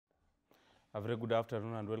A very good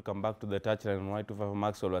afternoon and welcome back to the touchline on Y254.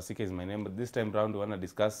 Maxwell. Wasike is my name, but this time round we want to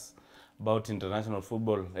discuss about international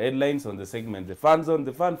football headlines on the segment, the fan zone,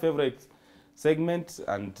 the fan favorite segment,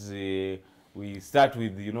 and we start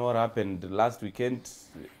with what happened last weekend.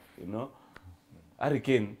 Harry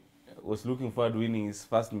Kane was looking forward to winning his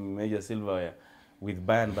first major silverware with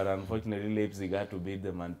Bayern, but unfortunately Leipzig had to beat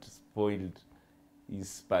them and spoiled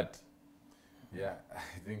his party. Yeah,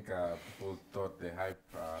 I think people thought the hype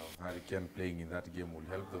of Harry Kane playing in that game would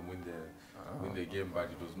help them win the game, but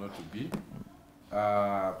it was not to be.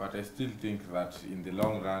 But I still think that in the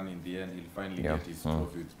long run, in the end, he'll finally get his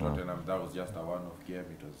trophy with Tottenham. That was just a one-off game.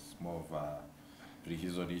 It was more of a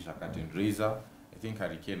pre-season-ish, a curtain raiser. I think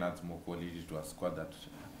Harry Kane adds more quality to a squad that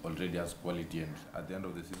already has quality, and at the end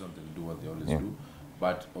of the season, they'll do what they always do.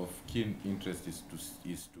 But of keen interest is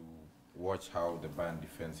to watch how the Bayern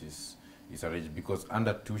defense is arranged, because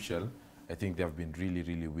under Tuchel, I think they have been really,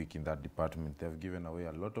 really weak in that department. They have given away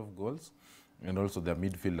a lot of goals, and also their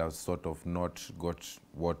midfield has sort of not got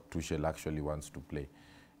what Tuchel actually wants to play.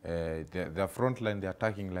 Their front line, the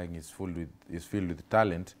attacking line is filled with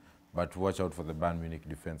talent, but watch out for the Bayern Munich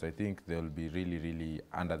defense. I think they'll be really, really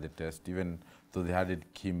under the test. Even though they added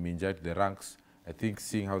Kim Min-jae to the ranks, I think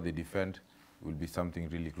seeing how they defend will be something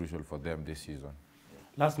really crucial for them this season.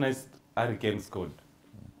 Last night, Harry Kane scored.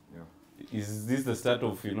 Is this the start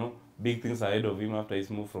of, big things ahead of him after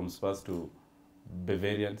his move from Spurs to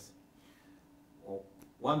Bavarians? Well,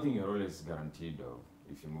 one thing you're always guaranteed of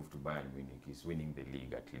if you move to Bayern Munich is winning the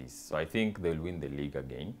league at least. So I think they'll win the league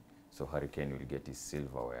again. So Harry Kane will get his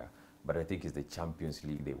silverware. But I think it's the Champions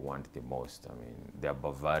League they want the most. I mean, they're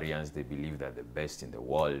Bavarians. They believe they're the best in the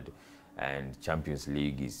world. And Champions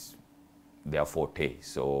League is their forte.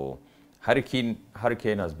 So Harry Kane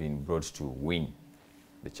has been brought to win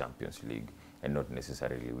the Champions League and not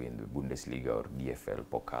necessarily win the Bundesliga or DFL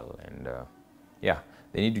Pokal. And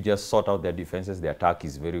they need to just sort out their defenses. The attack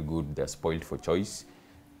is very good. They're spoiled for choice.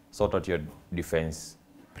 Sort out your defense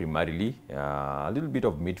primarily. A little bit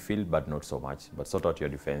of midfield, but not so much. But sort out your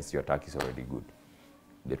defense. Your attack is already good.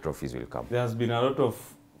 The trophies will come. There has been a lot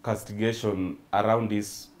of castigation around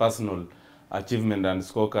his personal achievement and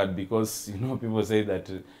scorecard, because, people say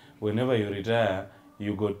that whenever you retire,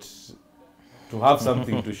 you got to have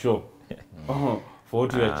something to show for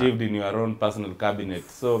what you achieved in your own personal cabinet.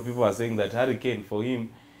 So people are saying that Harry Kane, for him,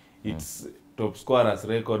 it's top scorer's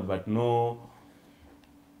record, but no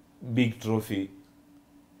big trophy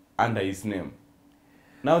under his name.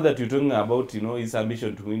 Now that you're talking about, his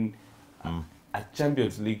ambition to win a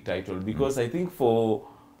Champions League title, because I think for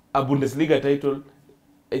a Bundesliga title,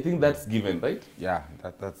 I think that's given, right? Yeah,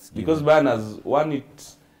 that's given. Because Bayern has won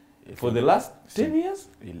it for the last 10 years?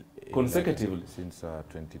 Consecutively. Since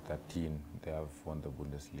 2013, they have won the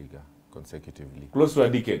Bundesliga consecutively. Close to a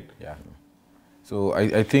decade. Yeah. So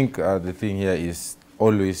I think the thing here is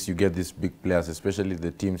always you get these big players, especially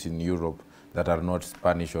the teams in Europe that are not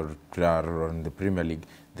Spanish or are in the Premier League.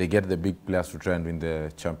 They get the big players to try and win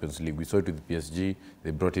the Champions League. We saw it with PSG.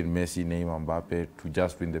 They brought in Messi, Neymar, Mbappe to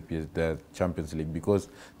just win the Champions League, because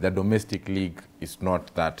the domestic league is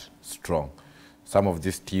not that strong. Some of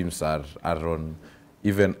these teams are on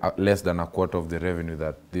even less than a quarter of the revenue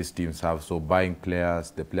that these teams have. So buying players,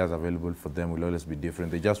 the players available for them will always be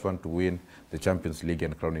different. They just want to win the Champions League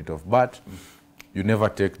and crown it off. But you never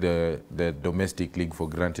take the domestic league for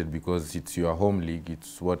granted, because it's your home league.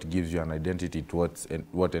 It's what gives you an identity to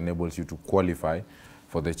what enables you to qualify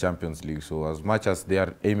for the Champions League. So as much as they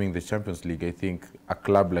are aiming the Champions League, I think a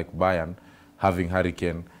club like Bayern, having Harry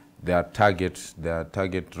Kane, their target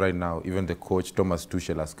right now, even the coach, Thomas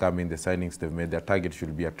Tuchel, has come in, the signings they've made, their target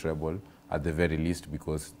should be a treble at the very least,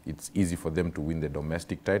 because it's easy for them to win the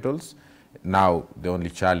domestic titles. Now, the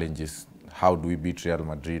only challenge is how do we beat Real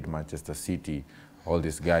Madrid, Manchester City, all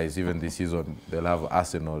these guys. Even this season, they'll have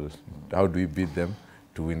Arsenal. How do we beat them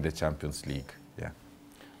to win the Champions League? Yeah.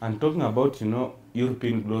 And talking about,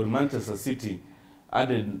 European glory, Manchester City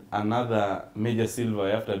added another major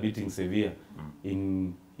silver after beating Sevilla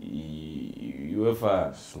in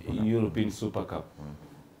UEFA European Super Cup.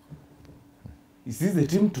 Is this the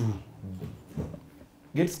team to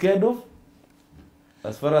get scared of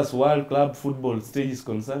as far as world club football stage is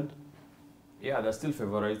concerned? Yeah, they're still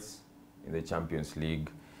favorites in the Champions League,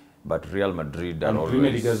 but Real Madrid are always...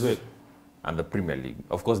 Premier League as well. And the Premier League.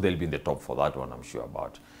 Of course, they'll be in the top for that one, I'm sure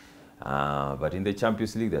about. But in the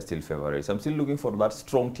Champions League, they're still favorites. I'm still looking for that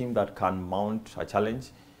strong team that can mount a challenge.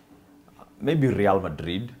 Maybe Real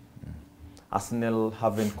Madrid. Arsenal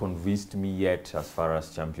haven't convinced me yet as far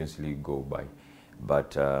as Champions League go by.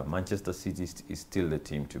 But Manchester City is still the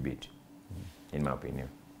team to beat, in my opinion.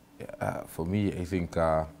 For me, I think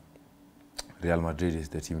Real Madrid is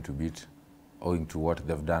the team to beat, owing to what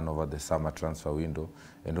they've done over the summer transfer window.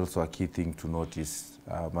 And also a key thing to note is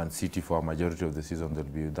Man City, for a majority of the season, they'll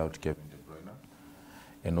be without Kevin De Bruyne.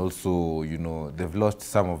 And also, you know, they've lost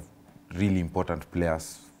some of really important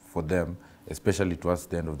players for them, especially towards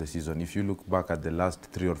the end of the season. If you look back at the last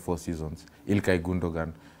 3 or 4 seasons, Ilkay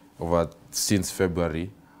Gundogan, since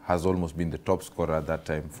February, has almost been the top scorer at that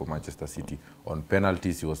time for Manchester City. On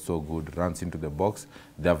penalties, he was so good, runs into the box.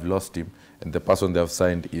 They have lost him, and the person they have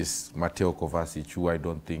signed is Mateo Kovacic, who I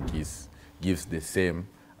don't think gives the same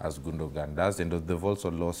as Gundogan does. And they've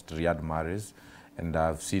also lost Riyad Mahrez, and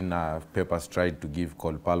I've seen Pep has tried to give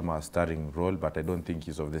Cole Palmer a starting role, but I don't think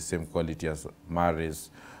he's of the same quality as Mahrez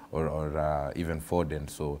or even Foden.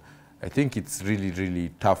 So I think it's really,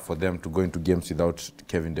 really tough for them to go into games without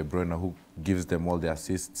Kevin De Bruyne, who gives them all the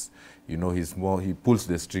assists. You know, he pulls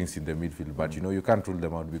the strings in the midfield, but you know, you can't rule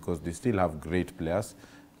them out because they still have great players.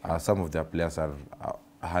 Some of their players are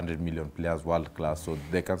 100 million players, world class, so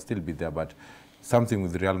they can still be there. But something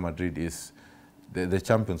with Real Madrid is the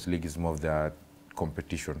Champions League is more of their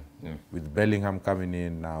competition. With Bellingham coming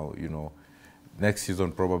in now, you know, next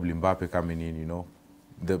season probably Mbappe coming in, you know,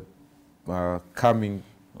 the coming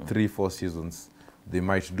 3-4 seasons, they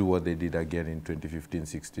might do what they did again in 2015,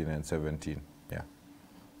 16, and 17. Yeah.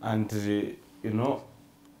 And, you know,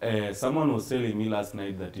 someone was telling me last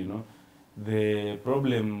night that, you know, the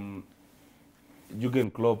problem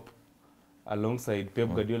Jurgen Klopp alongside Pep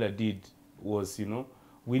Guardiola did was, you know,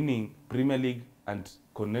 winning Premier League and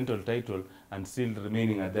Continental title and still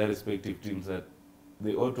remaining at their respective teams, that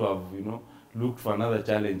they ought to have, you know, looked for another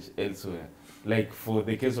challenge elsewhere. Like for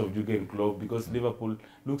the case of Jurgen Klopp, because Liverpool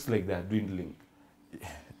looks like they're dwindling.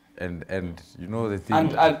 And you know the thing.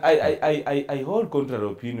 And I hold contrary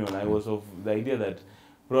opinion. I was of the idea that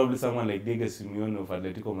probably someone like Diego Simeone of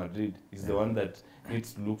Atletico Madrid is the one that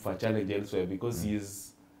needs to look for a challenge elsewhere, because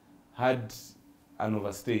he's had an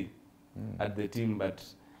overstay at the team, but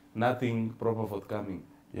nothing proper forthcoming.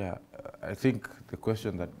 Yeah, I think the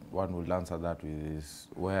question that one will answer that with is,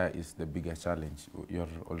 where is the bigger challenge? You're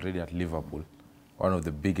already at Liverpool, one of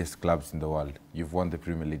the biggest clubs in the world. You've won the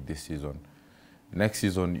Premier League this season. Next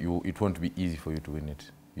season, it won't be easy for you to win it.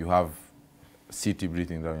 You have City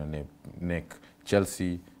breathing down your neck,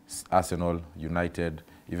 Chelsea, Arsenal, United,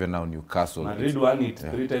 even now Newcastle. Madrid won it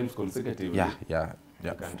 3 times consecutively. Yeah.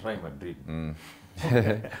 You can try Madrid.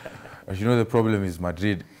 But you know, the problem is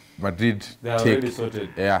Madrid, they are already sorted.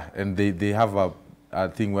 Yeah, and they have a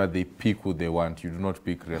thing where they pick who they want. You do not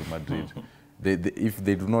pick Real Madrid. If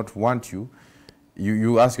they do not want you,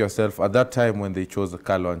 you ask yourself, at that time when they chose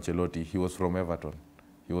Carlo Ancelotti, he was from Everton.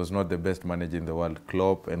 He was not the best manager in the world.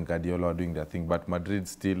 Klopp and Guardiola are doing their thing, but Madrid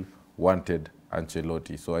still wanted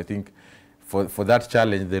Ancelotti. So I think for that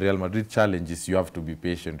challenge, the Real Madrid challenge is you have to be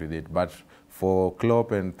patient with it. But for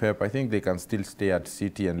Klopp and Pep, I think they can still stay at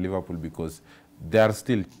City and Liverpool because there are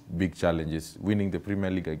still big challenges. Winning the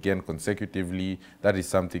Premier League again consecutively, that is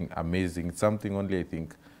something amazing. Something only I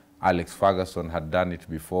think Alex Ferguson had done it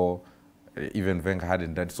before, even Wenger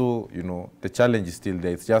hadn't done. So, you know, the challenge is still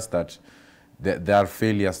there. It's just that there are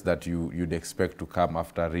failures that you'd expect to come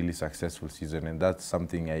after a really successful season, and that's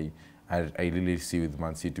something I really see with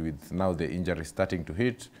Man City. With now the injury starting to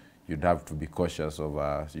hit, you'd have to be cautious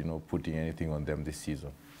of you know, putting anything on them this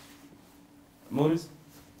season. Maurice?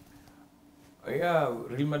 Yeah,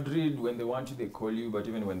 Real Madrid, when they want you, they call you, but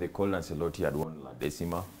even when they called Ancelotti, had won La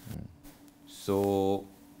Decima. So,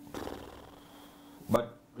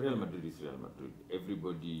 but Real Madrid is Real Madrid.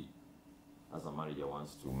 Everybody, as a manager,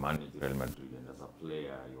 wants to manage Real Madrid, and as a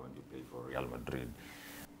player, you want to play for Real Madrid.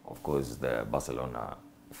 Of course, the Barcelona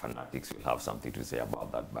fanatics will have something to say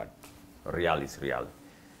about that, but Real is Real.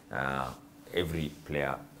 Every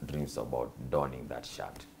player dreams about donning that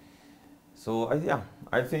shirt. So, yeah,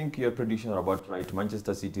 I think your prediction are about right.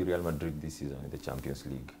 Manchester City, Real Madrid this season in the Champions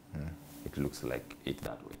League. It looks like it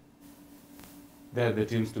that way. They're the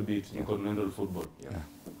teams to beat in continental football. Yeah.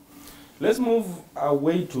 Let's move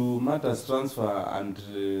away to matters transfer, and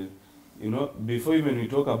you know, before even we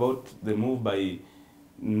talk about the move by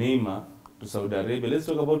Neymar to Saudi Arabia, let's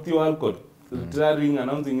talk about Theo Walcott retiring,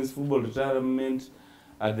 announcing his football retirement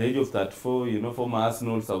at the age of 34. You know, former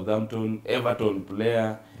Arsenal, Southampton, Everton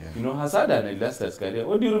player. You know, has had an illustrious career.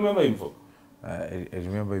 What do you remember him for? I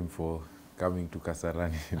remember him for coming to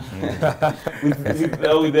Kasarani.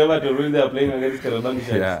 with Everton, when they are playing against Karabakh.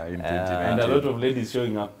 Yeah, in 2019. And a lot of ladies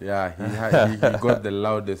showing up. Yeah, he got the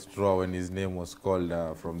loudest draw when his name was called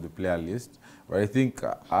from the player list. But I think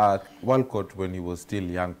Walcott, when he was still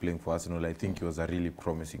young playing for Arsenal, I think he was a really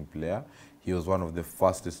promising player. He was one of the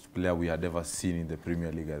fastest players we had ever seen in the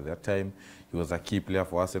Premier League at that time. He was a key player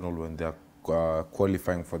for Arsenal when their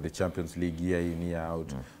qualifying for the Champions League year in, year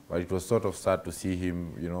out. But it was sort of sad to see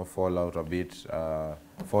him, you know, fall out a bit,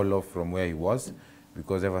 fall off from where he was,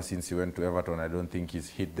 because ever since he went to Everton, I don't think he's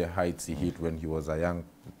hit the heights he hit when he was a young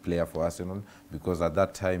player for Arsenal, because at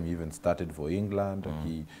that time he even started for England.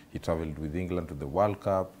 He traveled with England to the World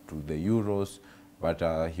Cup, to the Euros, but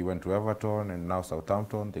he went to Everton and now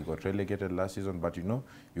Southampton. They got relegated last season, but you know,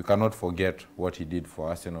 you cannot forget what he did for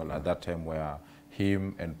Arsenal at that time, where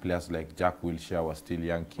him and players like Jack Wilshere were still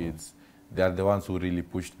young kids. They are the ones who really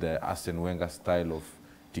pushed the Arsene Wenger style of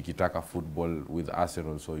tiki-taka football with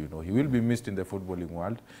Arsenal. So, you know, he will be missed in the footballing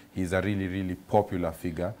world. He's a really, really popular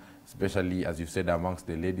figure, especially, as you said, amongst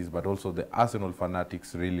the ladies, but also the Arsenal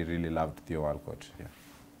fanatics really, really loved Theo Walcott. Yeah.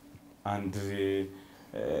 And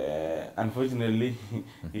unfortunately,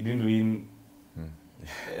 he didn't win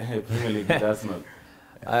Premier League with Arsenal.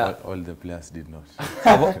 All the players did not.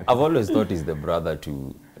 I've always thought he's the brother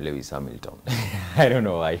to Lewis Hamilton. I don't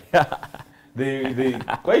know why. They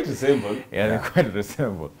quite resemble. Yeah, they quite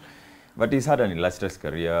resemble. But he's had an illustrious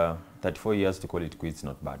career. 34 years to call it quits,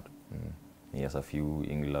 not bad. He has a few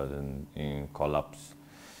England call-ups,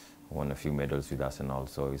 won a few medals with Arsenal,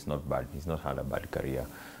 so it's not bad. He's not had a bad career.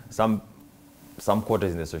 Some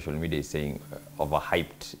quarters in the social media is saying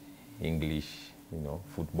overhyped English, you know,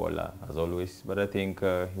 footballer as always. But I think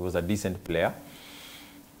he was a decent player.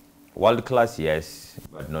 World class, yes,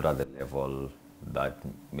 but not at the level that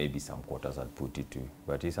maybe some quarters had put it to.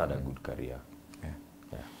 But he's had a good career.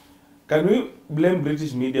 Yeah. Can we blame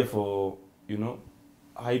British media for, you know,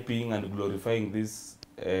 hyping and glorifying these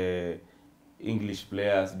English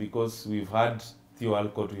players? Because we've had Theo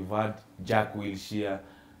Walcott, we've had Jack Wilshere,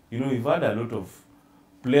 you know, we've had a lot of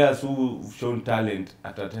players who've shown talent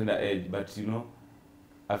at a tender age, but, you know,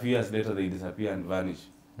 a few years later they disappear and vanish.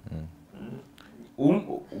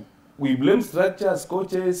 We blame structures,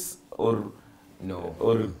 coaches, or No.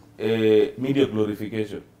 or media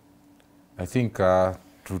glorification? I think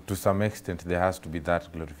to some extent there has to be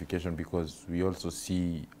that glorification, because we also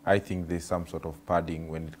see, I think there's some sort of padding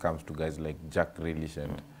when it comes to guys like Jack Grealish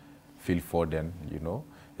and Phil Foden, you know.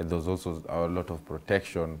 And there's also a lot of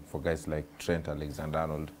protection for guys like Trent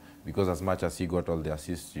Alexander-Arnold, because as much as he got all the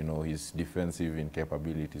assists, you know, his defensive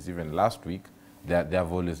incapabilities, even last week, they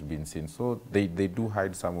have always been seen. So they do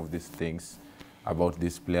hide some of these things about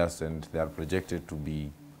these players, and they are projected to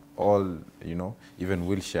be all, you know, even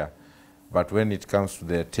Wilshere. But when it comes to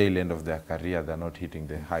the tail end of their career, they're not hitting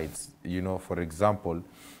the heights. You know, for example,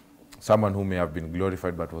 someone who may have been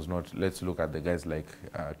glorified but was not, let's look at the guys like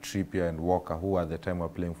Trippier and Walker, who at the time were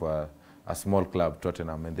playing for a small club,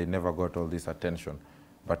 Tottenham, and they never got all this attention.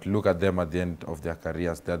 But look at them at the end of their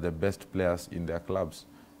careers. They're the best players in their clubs,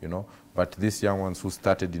 you know. But these young ones who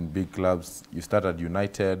started in big clubs, you start at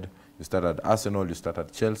United, you start at Arsenal, you start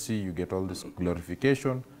at Chelsea, you get all this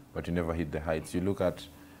glorification, but you never hit the heights. You look at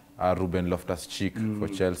Ruben Loftus-Cheek for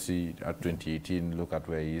Chelsea at 2018, look at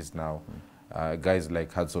where he is now. Guys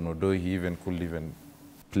like Hudson-Odoi, he could even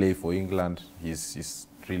play for England. He's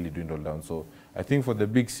really dwindled down. So I think for the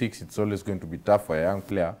big six, it's always going to be tough for a young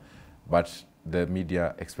player, but the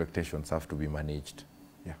media expectations have to be managed.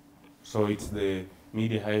 Yeah. So it's the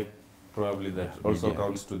media hype probably that also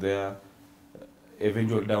counts to their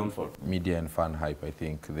eventual downfall. Media and fan hype, I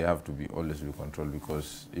think they have to be always be controlled,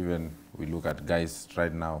 because even we look at guys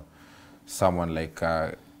right now, someone like,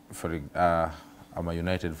 I'm a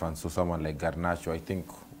United fan, so someone like Garnacho, I think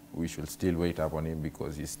we should still wait up on him,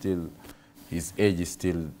 because his age is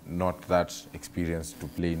still not that experienced to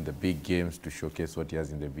play in the big games, to showcase what he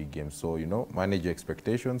has in the big games. So, you know, manage your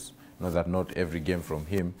expectations. Know that not every game from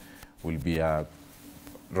him will be a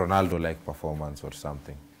Ronaldo-like performance or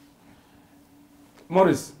something.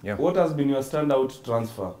 Maurice, what has been your standout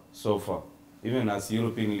transfer so far? Even as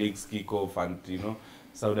European leagues kick off, and, you know,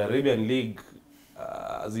 Saudi Arabian league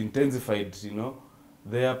has intensified, you know,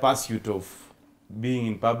 their pursuit of being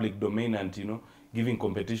in public domain and, you know, giving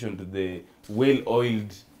competition to the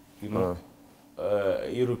well-oiled, you know,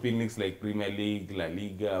 European leagues like Premier League, La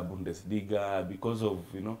Liga, Bundesliga, because of,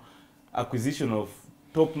 you know, acquisition of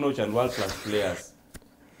top-notch and world-class players.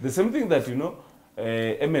 The same thing that, you know,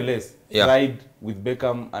 MLS tried with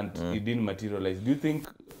Beckham and it didn't materialize. Do you think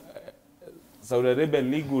Saudi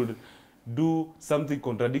Arabian league would do something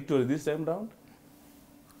contradictory this time round?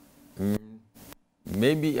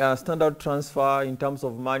 Maybe a standard transfer in terms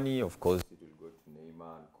of money, of course, it will go to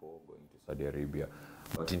Neymar and co going to Saudi Arabia.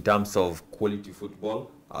 But in terms of quality football,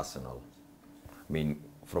 Arsenal. I mean,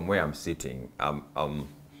 from where I'm sitting, I'm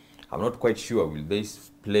not quite sure. Will they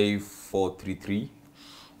play 4-3-3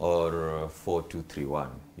 or 4-2-3-1?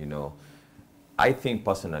 You know, I think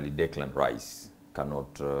personally Declan Rice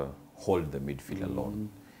cannot hold the midfield alone.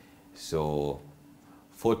 So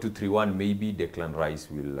 4-2-3-1, maybe Declan Rice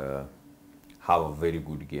will have a very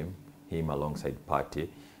good game, him alongside Partey.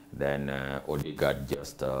 Then Odegaard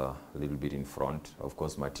just a little bit in front, of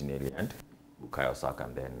course Martinelli and Bukayo Saka,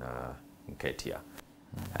 and then Nketiah.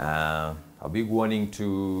 A big warning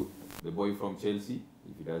to the boy from Chelsea: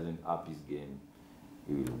 if he doesn't up his game,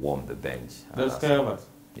 he will warm the bench. That's Kyle.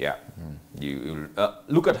 Yeah. You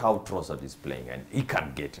look at how Trossard is playing, and he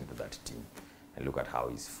can't get into that team. And look at how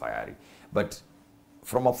he's fiery. But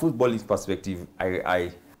from a footballing perspective,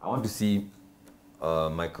 I want to see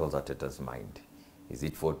Michael Arteta's mind. Is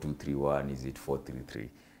it 4-2-3-1? Is it 4-3-3?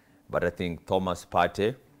 But I think Thomas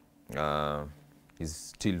Partey is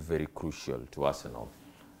still very crucial to Arsenal.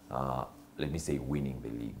 Let me say, winning the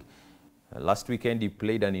league. Last weekend, he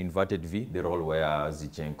played an inverted V, the role where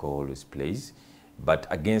Zinchenko always plays. But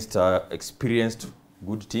against experienced,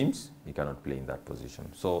 good teams, he cannot play in that position.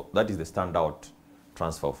 So that is the standout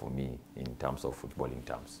transfer for me in terms of footballing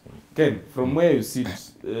terms. Ken, from where you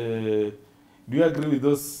sit, do you agree with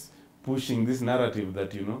those pushing this narrative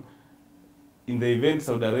that, you know, in the event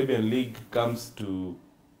Saudi Arabian League comes to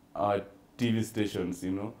our TV stations,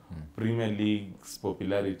 you know, Premier League's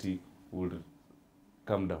popularity would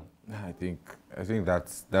come down? I think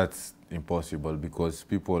that's impossible, because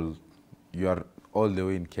people, you are all the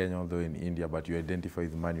way in Kenya, all the way in India, but you identify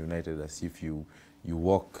with Man United as if you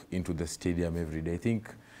walk into the stadium every day. I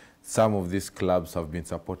think some of these clubs have been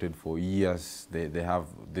supported for years. They have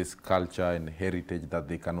this culture and heritage that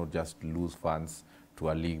they cannot just lose fans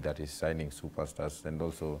to a league that is signing superstars. And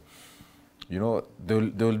also, you know,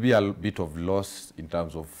 there will be a bit of loss in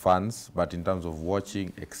terms of fans, but in terms of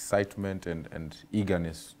watching, excitement and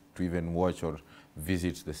eagerness to even watch or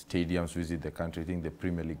visit the stadiums, visit the country, I think the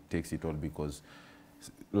Premier League takes it all, because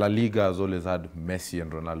La Liga has always had Messi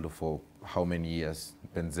and Ronaldo for how many years,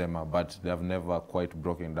 Benzema, but they have never quite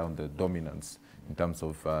broken down the dominance in terms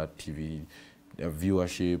of TV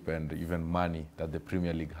viewership and even money that the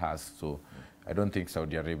Premier League has. So I don't think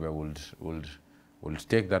Saudi Arabia would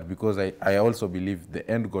take that, because I also believe the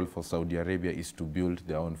end goal for Saudi Arabia is to build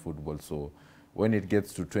their own football. So when it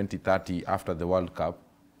gets to 2030, after the World Cup,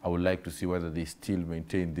 I would like to see whether they still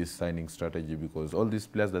maintain this signing strategy, because all these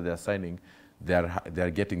players that they are signing, they are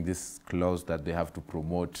getting this clause that they have to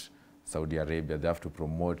promote Saudi Arabia. They have to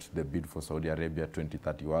promote the bid for Saudi Arabia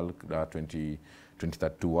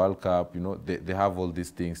 2032 World Cup. You know, they have all these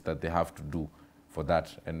things that they have to do for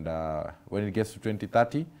that. And when it gets to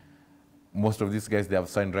 2030, most of these guys they have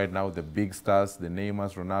signed right now, the big stars, the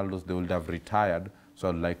Neymars, Ronaldos, they will have retired. So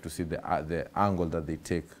I'd like to see the angle that they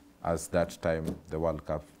take as that time the World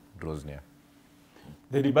Cup draws near.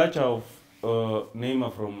 The departure of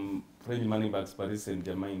Neymar from French Moneybags Paris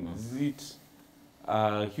Saint-Germain, is it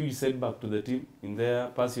a huge setback to the team in their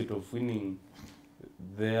pursuit of winning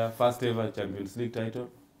their first ever Champions League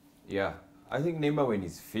title? Yeah, I think Neymar, when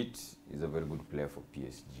he's fit, is a very good player for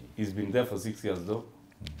PSG. He's been there for 6 years though.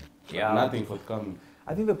 Yeah, nothing forthcoming.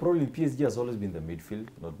 I think the problem with PSG has always been the midfield,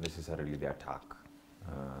 not necessarily the attack.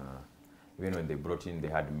 Even when they brought in, they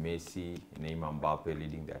had Messi, Neymar, Mbappe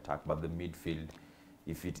leading the attack, but the midfield,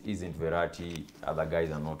 if it isn't Verratti, other guys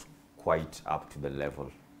are not quite up to the level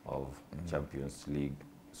of Champions League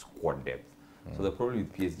squad depth. So the problem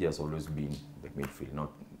with PSG has always been the midfield,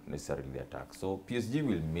 not necessarily the attack. So PSG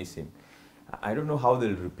will miss him. I don't know how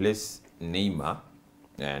they'll replace Neymar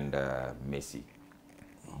and Messi,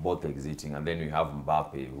 both exiting, and then we have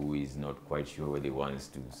Mbappe, who is not quite sure whether he wants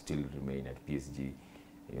to still remain at PSG.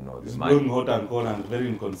 You know, he's blown hot and cold and very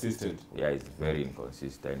inconsistent. Yeah, he's very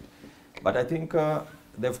inconsistent. But I think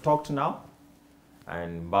they've talked now,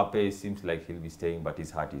 and Mbappe seems like he'll be staying, but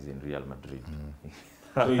his heart is in Real Madrid.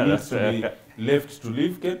 So he needs to be left to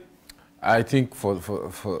leave, Ken? I think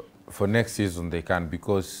for next season they can,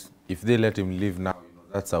 because if they let him leave now, you know,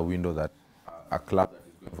 that's a window that a club that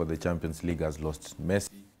is going for the Champions League has lost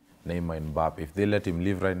Messi, Neymar and Mbappe. If they let him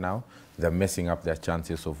leave right now, they're messing up their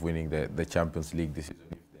chances of winning the Champions League this season,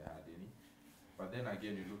 if they had any. But then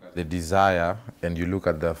again, you look at the desire and you look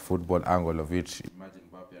at the football angle of it. Imagine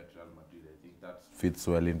Mbappe at Real Madrid. I think that fits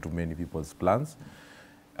well into many people's plans.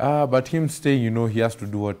 But him staying, you know, he has to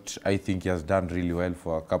do what I think he has done really well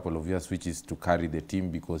for a couple of years, which is to carry the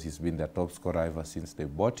team, because he's been the top scorer ever since they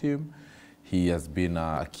bought him. He has been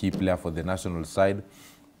a key player for the national side.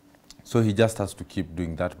 So he just has to keep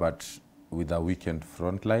doing that, but with a weakened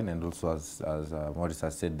front line. And also, as Maurice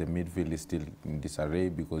has said, the midfield is still in disarray,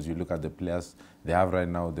 because you look at the players they have right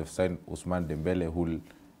now. They've signed Ousmane Dembele, who will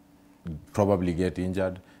probably get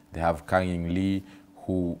injured. They have Kang In Lee,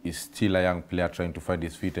 who is still a young player trying to find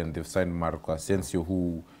his feet, and they've signed Marco Asensio,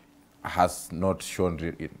 who has not shown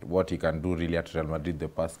what he can do really at Real Madrid the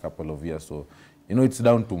past couple of years. So, you know, it's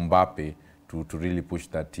down to Mbappe to really push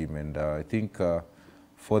that team. And I think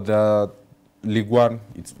for the Ligue 1,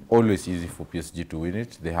 it's always easy for PSG to win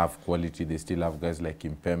it. They have quality. They still have guys like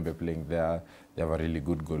Kimpembe playing there. They have a really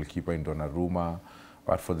good goalkeeper in Donnarumma.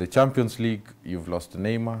 But for the Champions League, you've lost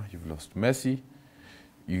Neymar, you've lost Messi.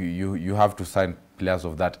 You have to sign players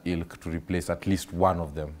of that ilk to replace at least one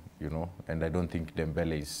of them, you know. And I don't think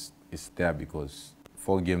Dembele is there because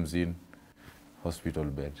 4 games in, hospital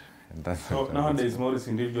bed. And that's so nowadays, Maurice,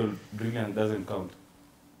 individual brilliance doesn't count.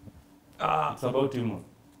 It's about teamwork.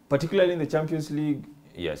 Particularly in the Champions League,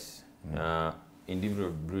 yes.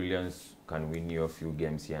 Individual brilliance can win you a few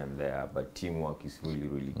games here and there, but teamwork is really,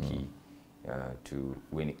 really key to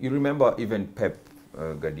winning. You remember even Pep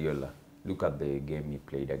Guardiola, look at the game he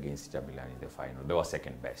played against Inter Milan in the final. They were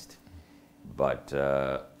second best. But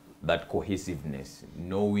that cohesiveness,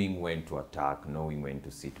 knowing when to attack, knowing when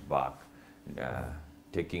to sit back,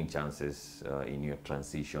 taking chances in your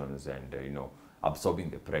transitions and, you know, absorbing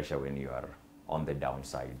the pressure when you are on the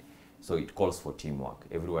downside. So it calls for teamwork.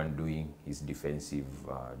 Everyone doing his defensive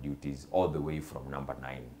duties all the way from number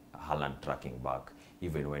 9, Haaland tracking back,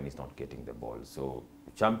 even when he's not getting the ball. So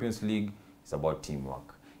Champions League is about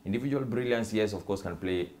teamwork. Individual brilliance, yes, of course, can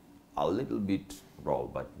play a little bit role,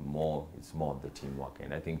 but it's more of the teamwork.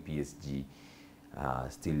 And I think PSG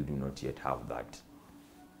still do not yet have that.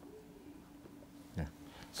 Yeah.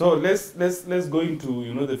 So let's go into,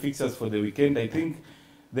 you know, the fixtures for the weekend. I think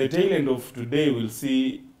the tail end of today will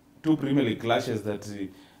see 2 Premier League clashes that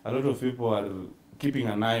a lot of people are keeping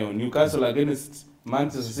an eye on. Newcastle against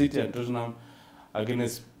Manchester City and Tottenham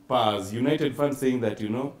against Spurs. United fans saying that, you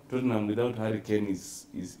know, Tottenham without Harry Kane is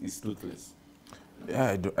toothless.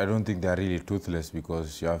 Yeah, I don't think they're really toothless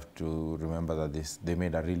because you have to remember that they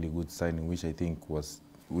made a really good signing, which I think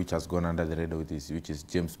which has gone under the radar, which is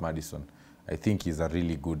James Maddison. I think he's a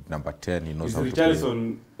really good number 10. He knows how to play. Is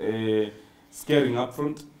Richarlison scaring up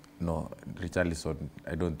front? No, Richarlison,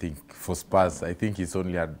 I don't think, for Spurs, I think he's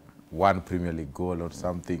only had 1 Premier League goal or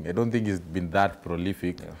something. I don't think he's been that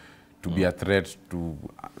prolific to be a threat to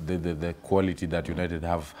the quality that United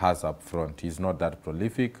has up front. He's not that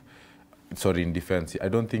prolific. Sorry, in defense. I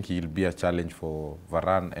don't think he'll be a challenge for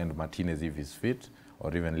Varane and Martinez if he's fit,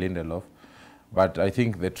 or even Lindelof. But I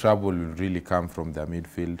think the trouble will really come from their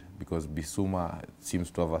midfield because Bissouma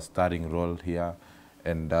seems to have a starting role here,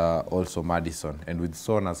 and also Maddison. And with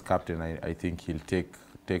Son as captain, I think he'll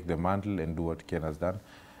take the mantle and do what Kane has done.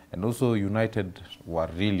 And also United were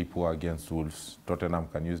really poor against Wolves. Tottenham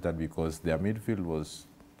can use that because their midfield was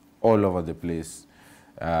all over the place.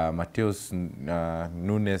 Mateus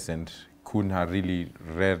Nunes and Cunha really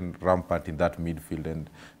ran rampant in that midfield. And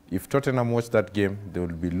if Tottenham watch that game, they will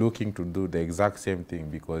be looking to do the exact same thing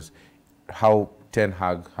because how Ten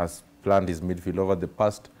Hag has planned his midfield over the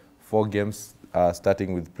past 4 games,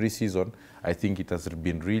 starting with pre-season, I think it has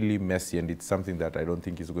been really messy, and it's something that I don't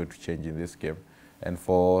think is going to change in this game. And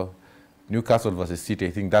for Newcastle versus City,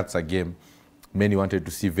 I think that's a game many wanted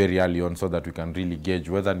to see very early on so that we can really gauge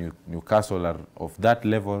whether Newcastle are of that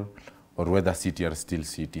level or whether City are still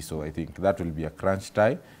City. So I think that will be a crunch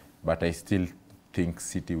tie, but I still think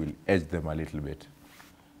City will edge them a little bit.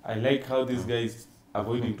 I like how this guy is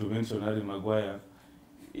avoiding to mention Harry Maguire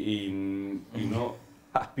in, you know,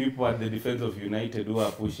 people at the defense of United who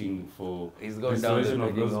are pushing for restoration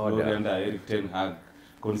of lost glory under Eric Ten Hag,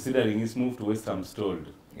 considering his move to West Ham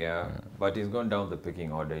stalled. Yeah, but he's gone down the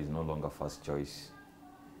pecking order. He's no longer first choice.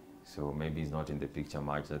 So maybe he's not in the picture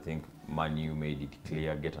much. I think Man U made it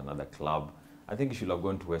clear, get another club. I think he should have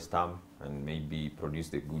gone to West Ham and maybe produce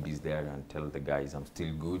the goodies there and tell the guys I'm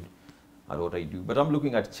still good at what I do. But I'm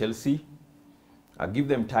looking at Chelsea. I give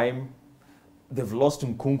them time. They've lost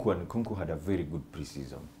Nkunku, and Nkunku had a very good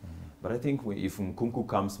preseason. But I think if Nkunku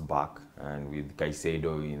comes back and with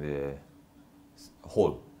Caicedo in the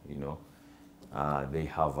hole, you know, they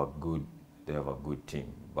have a good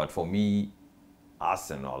team. But for me,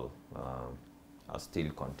 Arsenal are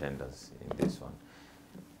still contenders in this one.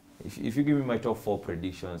 If you give me my top 4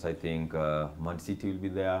 predictions, I think Man City will be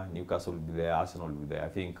there, Newcastle will be there, Arsenal will be there. I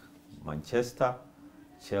think Manchester,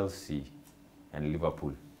 Chelsea, and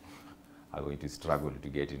Liverpool are going to struggle to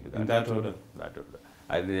get into that. In that order? That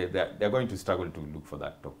order. They're going to struggle to look for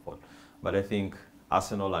that top 4. But I think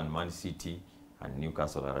Arsenal and Man City and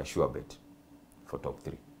Newcastle are a sure bet for top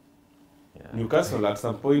 3. Yeah. Newcastle, at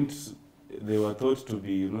some point, they were thought to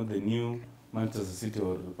be, you know, the new Manchester City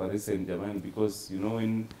or Paris Saint-Germain because, you know,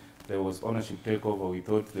 when there was ownership takeover, we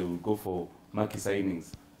thought they would go for marquee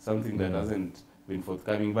signings, something that hasn't been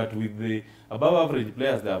forthcoming. But with the above-average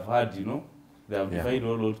players they have had, you know, They have defied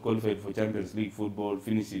all qualified for Champions League football,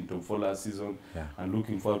 finishing top 4 last season, and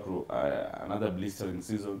looking forward to another blistering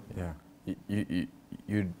season.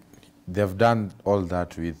 Yeah, they've done all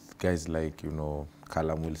that with guys like, you know,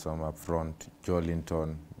 Callum Wilson up front,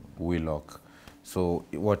 Joelinton, Willock. So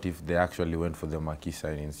what if they actually went for the marquee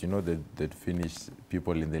signings? You know, they'd finish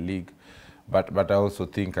people in the league. But I also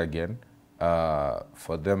think, again,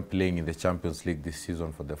 for them playing in the Champions League this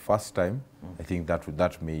season for the first time, I think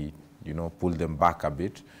that may, you know, pull them back a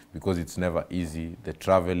bit, because it's never easy. The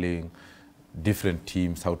traveling, different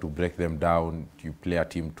teams, how to break them down. You play a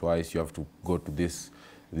team twice, you have to go to this,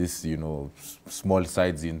 you know, small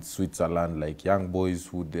sides in Switzerland, like Young Boys,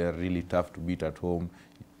 who they're really tough to beat at home.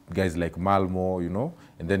 Guys like Malmo, you know,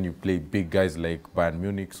 and then you play big guys like Bayern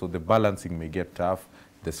Munich. So the balancing may get tough,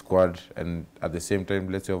 the squad, and at the same time,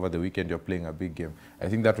 let's say over the weekend you're playing a big game. I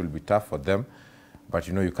think that will be tough for them, but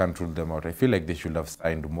you know, you can't rule them out. I feel like they should have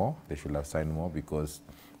signed more. They should have signed more, because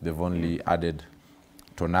they've only added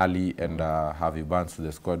Tonali and Harvey Barnes to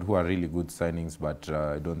the squad, who are really good signings, but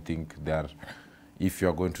I don't think they're, if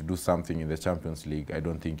you're going to do something in the Champions League, I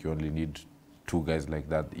don't think you only need 2 guys like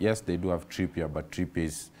that. Yes, they do have Trippier, but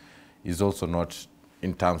Trippier is also not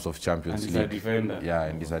in terms of Champions League. And he's a defender. Yeah,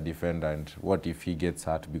 and he's a defender. And what if he gets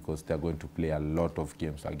hurt, because they're going to play a lot of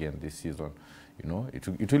games again this season? You know,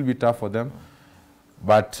 it will be tough for them.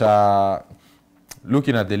 But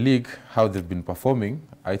looking at the league, how they've been performing,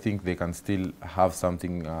 I think they can still have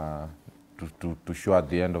something to show at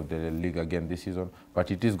the end of the league again this season. But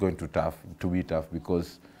it is going to be tough,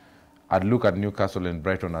 because I'd look at Newcastle and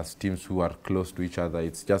Brighton as teams who are close to each other.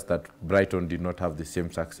 It's just that Brighton did not have the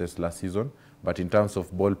same success last season. But in terms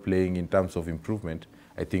of ball playing, in terms of improvement,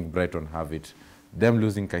 I think Brighton have it. Them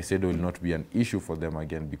losing Caicedo will not be an issue for them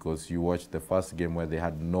again, because you watched the first game where they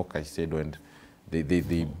had no Caicedo and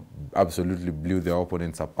they absolutely blew their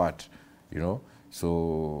opponents apart, you know.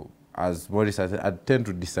 So as Maurice said, I tend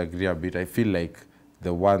to disagree a bit. I feel like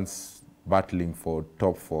the ones battling for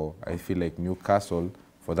top 4, I feel like Newcastle,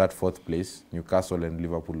 for that 4th place, Newcastle and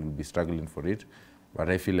Liverpool will be struggling for it.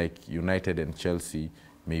 But I feel like United and Chelsea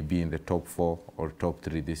may be in the top 4 or top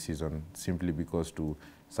 3 this season, simply because to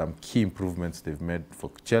some key improvements they've made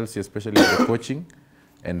for Chelsea, especially the coaching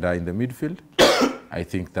and in the midfield. I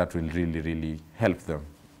think that will really, really help them,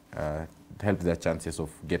 help their chances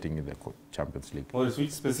of getting in the Champions League. Well,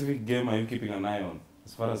 which specific game are you keeping an eye on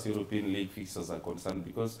as far as European League fixtures are concerned?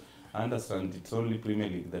 Because I understand it's only Premier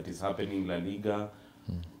League that is happening, La Liga,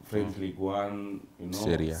 French League 1, you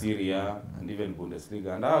know, Syria, and even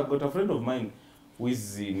Bundesliga. And I've got a friend of mine who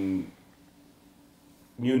is in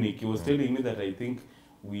Munich. He was telling me that I think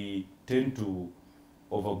we tend to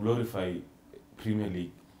over-glorify Premier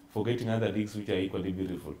League, forgetting other leagues which are equally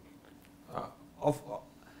beautiful.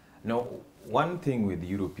 No, one thing with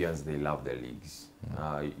Europeans, they love their leagues.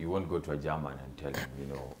 You won't go to a German and tell him, you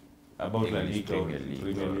know, about La English Liga, Premier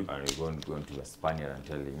League, and you won't go to a Spaniard and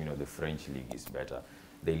tell him, you know, the French league is better.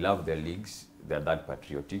 They love their leagues. They're that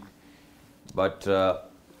patriotic. But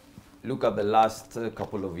look at the last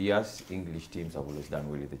couple of years, English teams have always done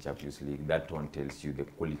well in the Champions League. That one tells you the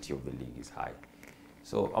quality of the league is high.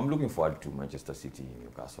 So I'm looking forward to Manchester City and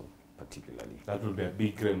Newcastle, particularly. That will be a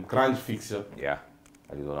big crunch fixture. Yeah,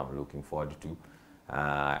 that is what I'm looking forward to.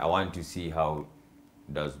 I want to see how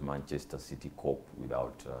does Manchester City cope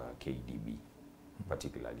without KDB,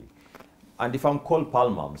 particularly. And if I'm Cole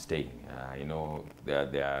Palmer, I'm staying. You know, there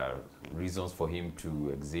are reasons for him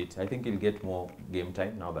to exit. I think he'll get more game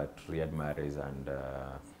time now that Riyad Mahrez and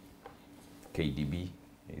KDB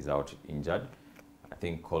is out injured. I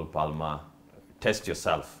think Cole Palmer, test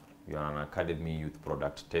yourself. You're an academy youth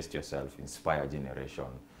product. Test yourself, inspire generation,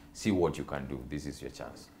 see what you can do. This is your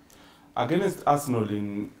chance. Against Arsenal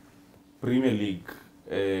in Premier League,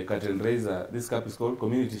 curtain raiser, this cup is called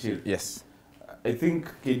Community Shield. Yes. I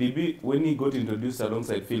think KDB, when he got introduced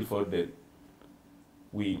alongside Phil Foden,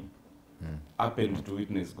 we happened to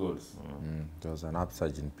witness goals. There was an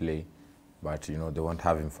upsurge in play, but you know, they won't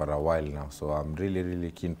have him for a while now. So I'm really, really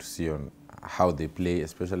keen to see on how they play,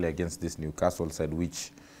 especially against this Newcastle side,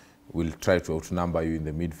 which will try to outnumber you in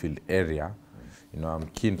the midfield area. You know, I'm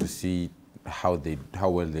keen to see how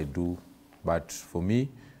well they do. But for me,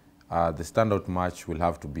 the standout match will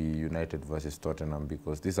have to be United versus Tottenham,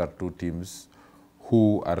 because these are two teams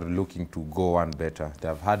who are looking to go one better. They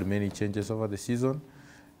have had many changes over the season,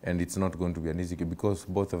 and it's not going to be an easy game, because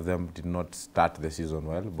both of them did not start the season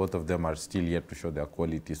well. Both of them are still yet to show their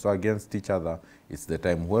quality. So against each other, it's the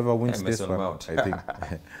time. Whoever wins this one,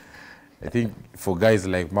 I think for guys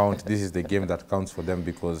like Mount, this is the game that counts for them,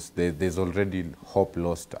 because there's already hope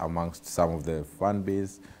lost amongst some of the fan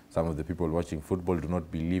base. some of the people watching football do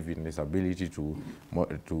not believe in his ability to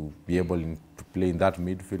be able to play in that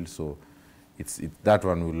midfield. So that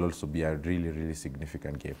one will also be a really, really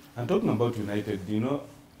significant game. And talking about United, you know,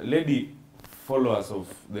 lady followers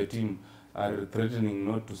of the team are threatening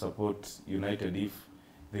not to support United if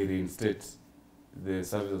they reinstate the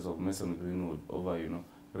services of Mason Greenwood over, you know,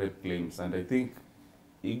 rape claims. And I think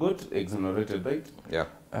he got exonerated, right? Yeah.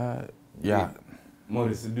 Yeah.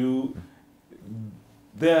 Maurice,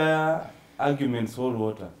 their arguments hold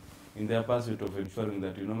water in their pursuit of ensuring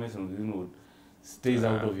that, you know, Mason Greenwood stays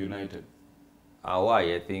out of United?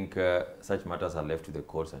 Why? I think such matters are left to the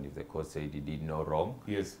courts, and if the court said he did no wrong,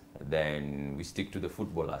 Yes. then we stick to the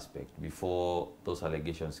football aspect. Before those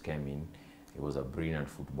allegations came in, he was a brilliant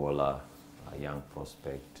footballer, a young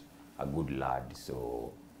prospect, a good lad.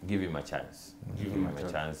 So give him a chance. Give him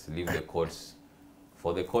a chance. Leave the courts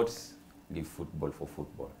for the courts. Leave football for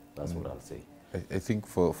football. That's what I'll say. I think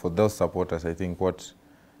for those supporters, I think what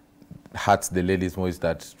hurts the ladies more is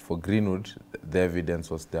that for Greenwood, the evidence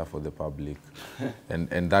was there for the public.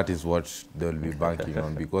 and that is what they'll be banking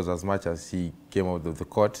on, because as much as he came out of the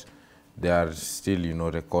court, there are still, you know,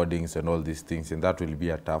 recordings and all these things, and that will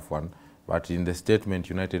be a tough one. But in the statement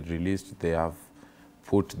United released, they have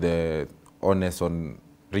put the onus on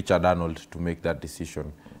Richard Arnold to make that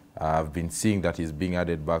decision. I've been seeing that he's being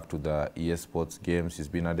added back to the EA Sports games. He's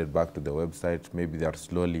been added back to the website. Maybe they are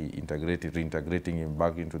slowly reintegrating him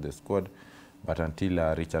back into the squad. But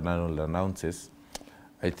until Richard Arnold announces,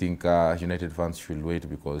 I think United fans should wait,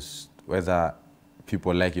 because whether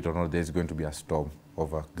people like it or not, there's going to be a storm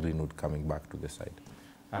over Greenwood coming back to the side.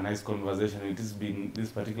 A nice conversation. It has been this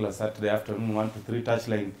particular Saturday afternoon, 1 to 3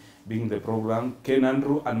 touchline being the program. Ken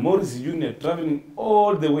Andrew and Maurice Jr. traveling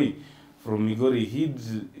all the way from Migori.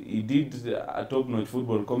 He did a top-notch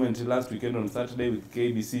football commentary last weekend on Saturday with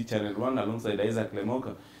KBC Channel 1 alongside Isaac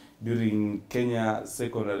Lemoka during Kenya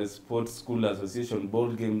Secondary Sports School Association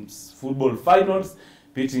Bowl Games football finals,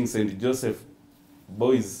 pitting St. Joseph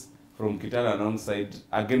boys from Kitale alongside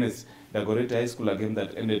against Dagoretti High School, a game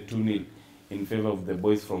that ended 2-0 in favor of the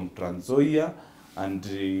boys from Trans Nzoia. And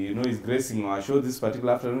you know, he's gracing our show this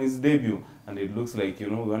particular afternoon, his debut, and it looks like, you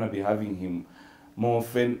know, we're going to be having him more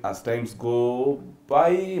often as times go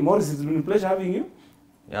by. Maurice, it's been a pleasure having you.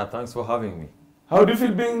 Yeah, thanks for having me. How do you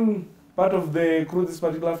feel being part of the crew this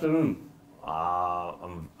particular afternoon?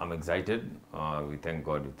 I'm excited. We thank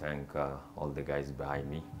God, we thank all the guys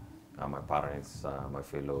behind me, my parents, my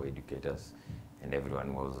fellow educators, and everyone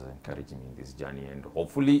who was encouraging me in this journey. And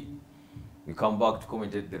hopefully, we come back to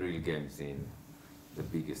commentate the real games in the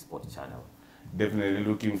biggest sports channel. Definitely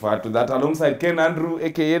looking forward to that. Alongside Ken Andrew,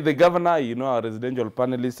 aka the governor, you know, our residential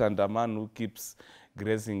panelist and a man who keeps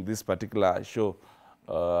gracing this particular show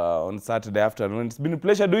on Saturday afternoon. It's been a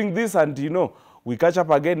pleasure doing this, and you know, we catch up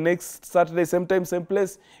again next Saturday, same time, same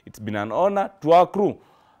place. It's been an honor to our crew.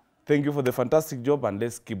 Thank you for the fantastic job, and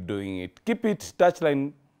let's keep doing it. Keep it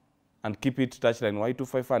touchline, and keep it touchline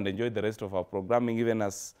Y254, and enjoy the rest of our programming, even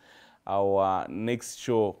as our next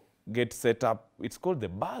show gets set up. It's called The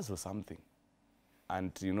Buzz or something.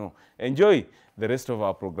 And, you know, enjoy the rest of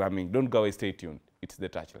our programming. Don't go away, stay tuned. It's The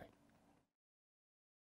Touchline.